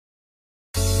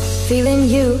feeling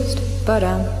used, but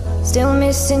I'm still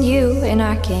missing you, and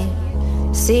I can't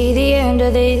see the end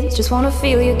of this. Just wanna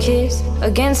feel your kiss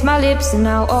against my lips, and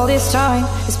now all this time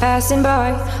is passing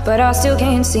by, but I still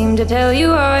can't seem to tell you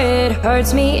why. It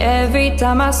hurts me every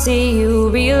time I see you,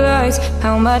 realize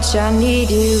how much I need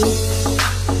you.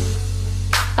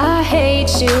 I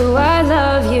hate you, I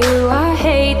love you, I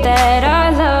hate that I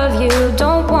love you.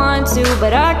 Don't want to,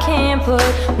 but I can't put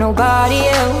nobody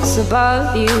else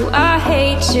above you. I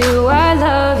hate you, I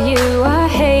love you, I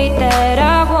hate that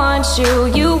I want you.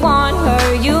 You want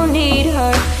her, you need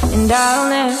her, and I'll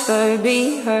never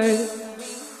be her.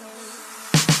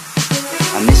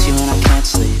 I miss you when I can't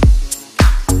sleep,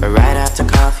 or right after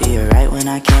coffee, or right when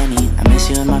I can't eat. I miss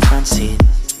you in my front seat.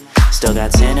 Still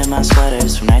got sand in my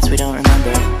sweaters from nights we don't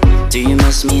remember. Do you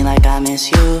miss me like I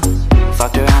miss you?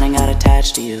 Fucked around and got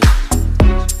attached to you.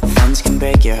 Friends can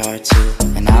break your heart too,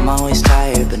 and I'm always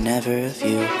tired but never of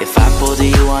you. If I pulled a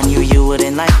you on you, you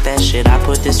wouldn't like that shit. I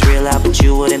put this real out but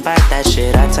you wouldn't bite that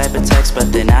shit. I type a text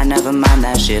but then I never mind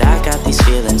that shit. I got these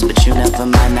feelings but you never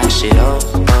mind that shit. Oh,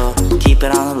 oh, keep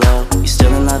it on the low. You're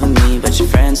still in love with me but your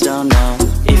friends don't know.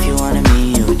 If you wanted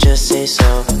me, you would just say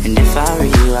so, and if I were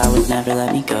you, I would never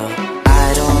let me go.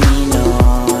 I don't need no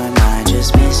harm, I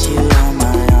just miss you on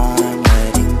my arm.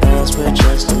 Wedding bells were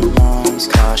just alarms,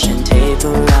 caution tape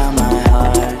around my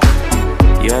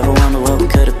heart. You ever wonder what we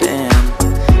could've been?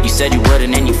 You said you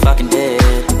wouldn't and you fucking did.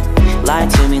 Lie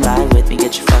to me, lie with me,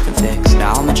 get your fucking fix.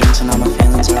 Now all my drinks and all my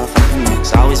feelings are all fucking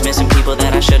mixed. Always missing people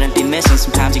that I shouldn't be missing.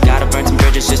 Sometimes you gotta burn some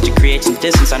bridges just to create some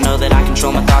distance. I know that I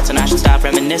control my thoughts and I should stop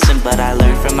reminiscing, but I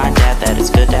learned from my dad that it's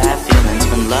good to have feelings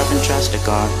when love and trust are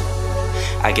gone.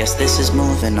 I guess this is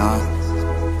moving on.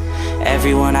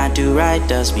 Everyone I do right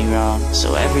does me wrong,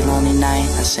 so every lonely night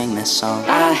I sing this song.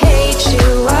 I hate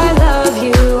you, I love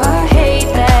you, I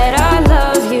hate that I